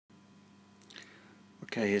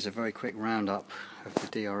Okay, here's a very quick roundup of the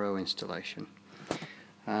DRO installation.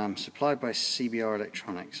 Supplied by CBR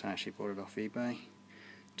Electronics. I actually bought it off eBay.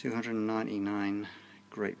 299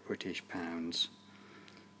 Great British pounds.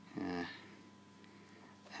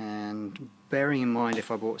 And bearing in mind,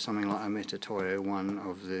 if I bought something like a Mitutoyo,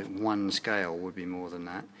 one scale would be more than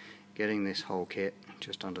that. Getting this whole kit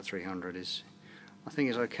just under 300 I think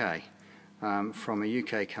is okay. From a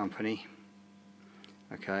UK company.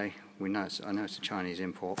 Okay, I know it's a Chinese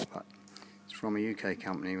import, but it's from a UK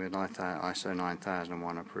company with ISO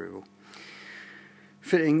 9001 approval.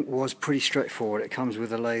 Fitting was pretty straightforward. It comes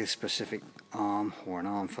with a lathe-specific arm, or an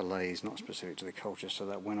arm for lathes, not specific to the culture, so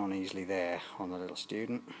that went on easily there on the little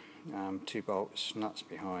student. 2 bolts, nuts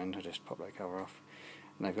behind. I just pop that cover off.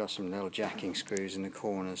 And they've got some little jacking screws in the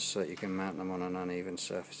corners so that you can mount them on an uneven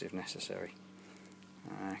surface if necessary.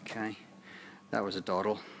 Okay, that was a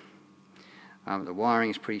doddle. The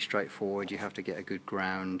wiring is pretty straightforward. You have to get a good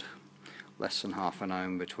ground, less than ½ an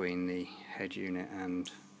ohm between the head unit and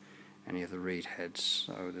any of the reed heads.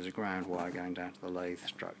 So there's a ground wire going down to the lathe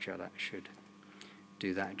structure that should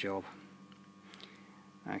do that job.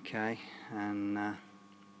 Okay, and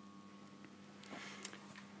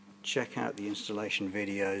check out the installation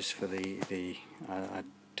videos for I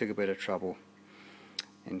took a bit of trouble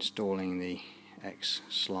installing the X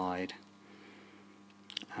slide.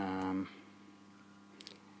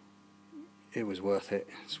 It was worth it.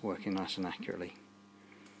 It's working nice and accurately.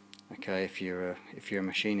 Okay, if you're a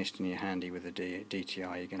machinist and you're handy with the DTI,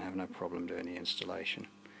 you're going to have no problem doing the installation.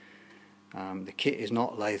 The kit is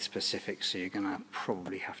not lathe specific, so you're going to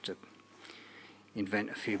probably have to invent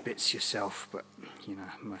a few bits yourself, but you know,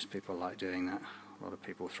 most people like doing that. A lot of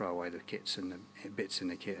people throw away the kits and the bits in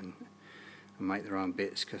the kit and make their own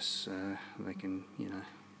bits because they can, you know,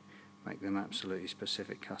 make them absolutely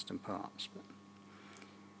specific custom parts. But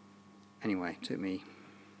anyway, it took me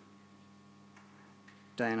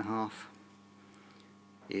a day and a half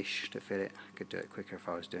ish to fit it. I could do it quicker if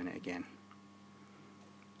I was doing it again.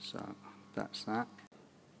 So that's that.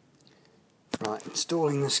 Right,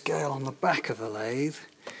 installing the scale on the back of the lathe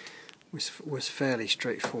was fairly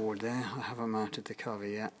straightforward there. I haven't mounted the cover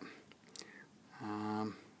yet.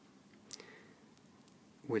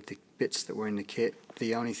 With the bits that were in the kit,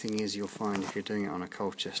 the only thing is you'll find if you're doing it on a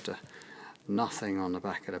Colchester, nothing on the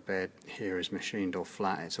back of the bed here is machined or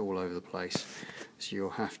flat, it's all over the place. So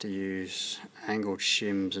you'll have to use angled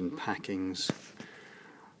shims and packings.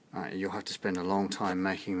 You'll have to spend a long time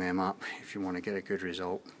making them up if you want to get a good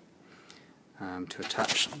result. To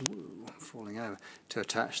attach, falling over, to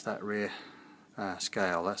attach that rear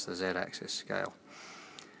scale, that's the Z-axis scale.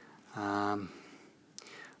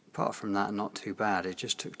 Apart from that, not too bad. It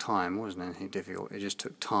just took time, it wasn't anything difficult. It just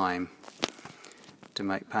took time to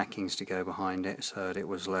make packings to go behind it so that it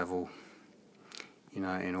was level, you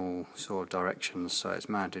know, in all sort of directions. So it's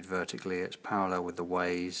mounted vertically, it's parallel with the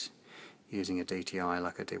ways, using a DTI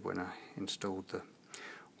like I did when I installed the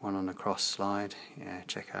one on the cross slide. Yeah,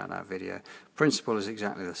 check out that video. Principle is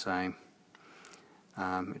exactly the same.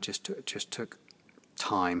 It just took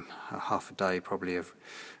time, half a day probably, of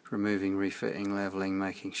removing, refitting, leveling,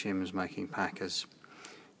 making shims, making packers,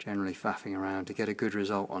 generally faffing around to get a good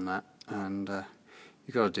result on that. And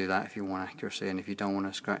you've got to do that if you want accuracy, and if you don't want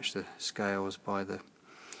to scratch the scales by the,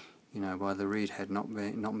 you know, by the reed head not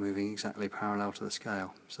moving exactly parallel to the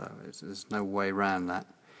scale. So there's no way around that.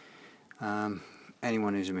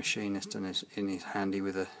 Anyone who's a machinist and is handy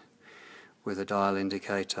with a dial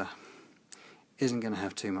indicator isn't going to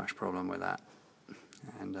have too much problem with that.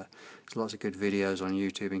 And there's lots of good videos on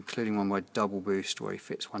YouTube, including one by Double Boost where he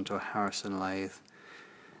fits one to a Harrison lathe.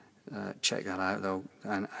 Check that out,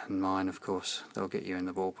 and mine of course, they'll get you in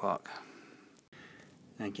the ballpark.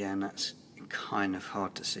 Again, that's kind of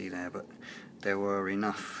hard to see there, but there were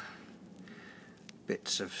enough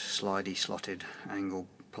bits of slidey slotted angle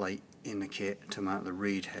plate in the kit to mount the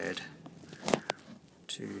reed head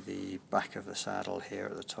to the back of the saddle here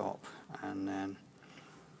at the top, and then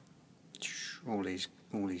all these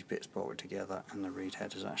bits bolted together, and the reed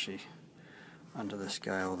head is actually under the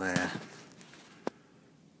scale there.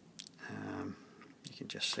 You can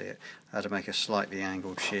just see it. I had to make a slightly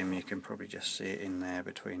angled shim. You can probably just see it in there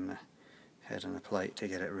between the head and the plate to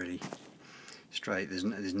get it really straight.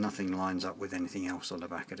 There's nothing lines up with anything else on the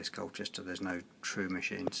back of this Colchester. There's no true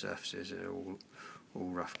machined surfaces. They're all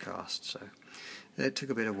rough cast. So it took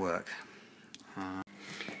a bit of work.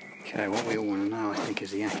 Okay, what we all want to know, I think,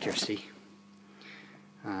 is the accuracy.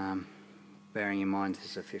 Bearing in mind this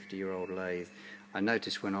is a 50-year-old lathe, I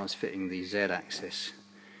noticed when I was fitting the Z-axis,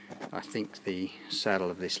 I think the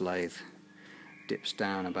saddle of this lathe dips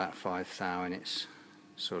down about 5 thou in its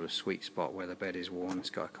sort of sweet spot where the bed is worn. It's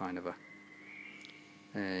got a kind of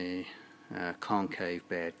a concave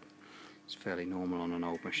bed. It's fairly normal on an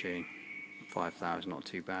old machine. 5,000, not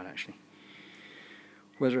too bad actually.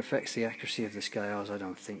 Whether it affects the accuracy of the scales, I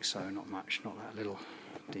don't think so, not much, not that little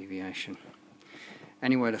deviation.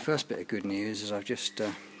 Anyway, the first bit of good news is I've just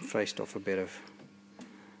faced off a bit of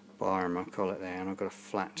bar, I'll call it there, and I've got a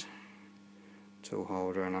flat tool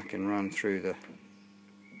holder, and I can run through the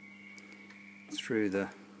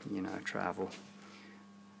travel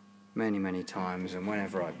many times, and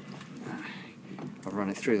whenever I run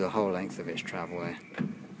it through the whole length of its travel there,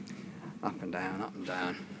 up and down.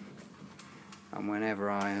 And whenever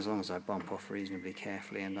as long as I bump off reasonably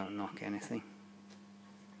carefully and don't knock anything,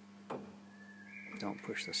 don't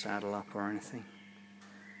push the saddle up or anything,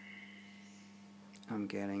 I'm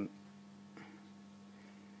getting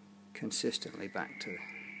consistently back to,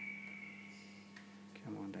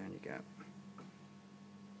 come on, down you go,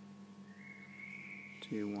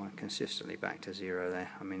 2, 1, consistently back to 0 there.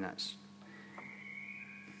 I mean,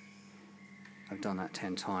 I've done that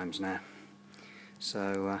 10 times now.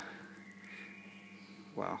 So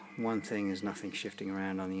well, one thing is nothing shifting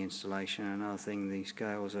around on the installation, another thing, the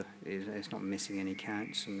scales it's not missing any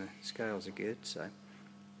counts, and the scales are good, so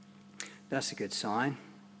that's a good sign.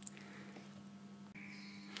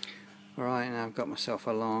 Alright, now I've got myself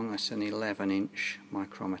along, that's an 11-inch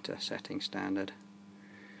micrometer setting standard,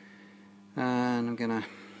 and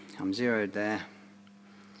I'm zeroed there.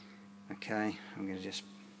 Okay, I'm going to just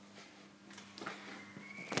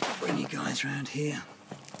bring you guys around here.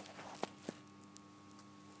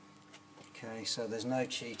 Okay, so there's no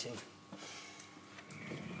cheating.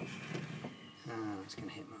 It's going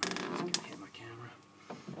to hit my camera.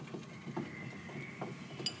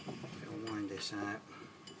 I'll wind this out,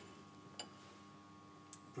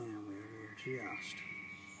 and we're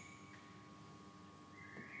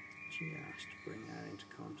just bring that into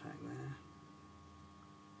contact there.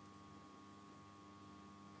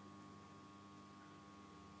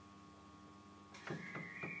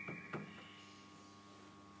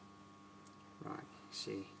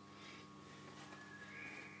 See,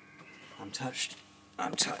 I'm touched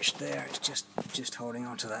there. It's just holding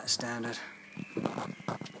on to that standard.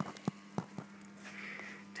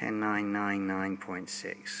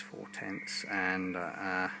 10999.6 4/10, and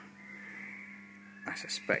I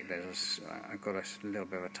suspect I've got a little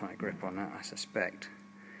bit of a tight grip on that. I suspect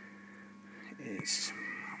it's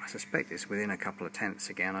within a couple of tenths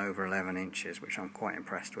again, over 11 inches, which I'm quite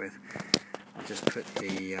impressed with. I just put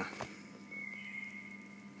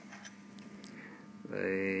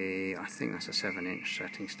I think that's a 7-inch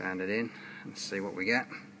setting standard in, and see what we get.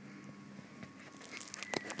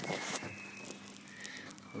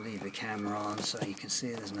 I'll leave the camera on so you can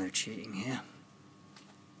see there's no cheating here.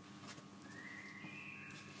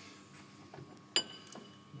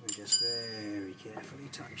 We just very carefully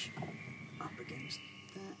touch up against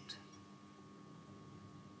that.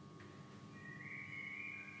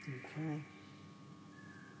 Okay.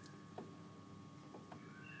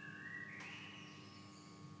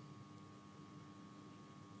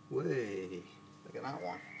 Way, look at that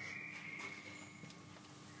one.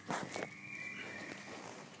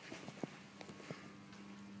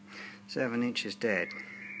 Seven inches dead.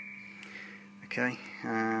 Okay,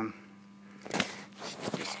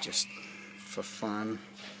 just for fun,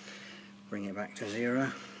 bring it back to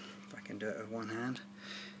 0. If I can do it with one hand.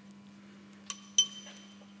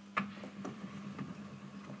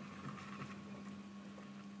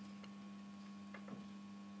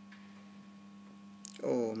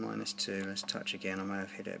 Oh, -2, let's touch again, I may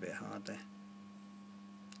have hit it a bit hard there.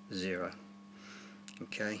 0.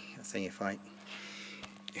 Okay, I think if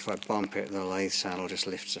I bump it, the lathe saddle just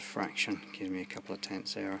lifts a fraction, gives me a couple of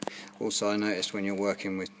tenths error. Also, I noticed when you're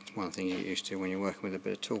working with, one thing you get used to when you're working with a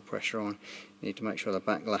bit of tool pressure on, you need to make sure the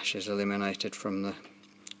backlash is eliminated from the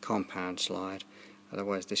compound slide,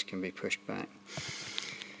 otherwise this can be pushed back.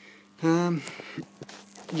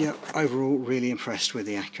 Yeah, overall really impressed with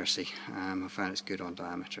the accuracy. I found it's good on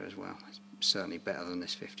diameter as well. It's certainly better than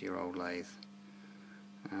this 50-year-old lathe.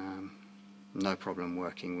 No problem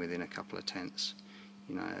working within a couple of tenths,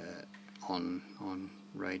 on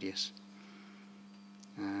radius.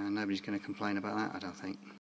 Nobody's going to complain about that, I don't think.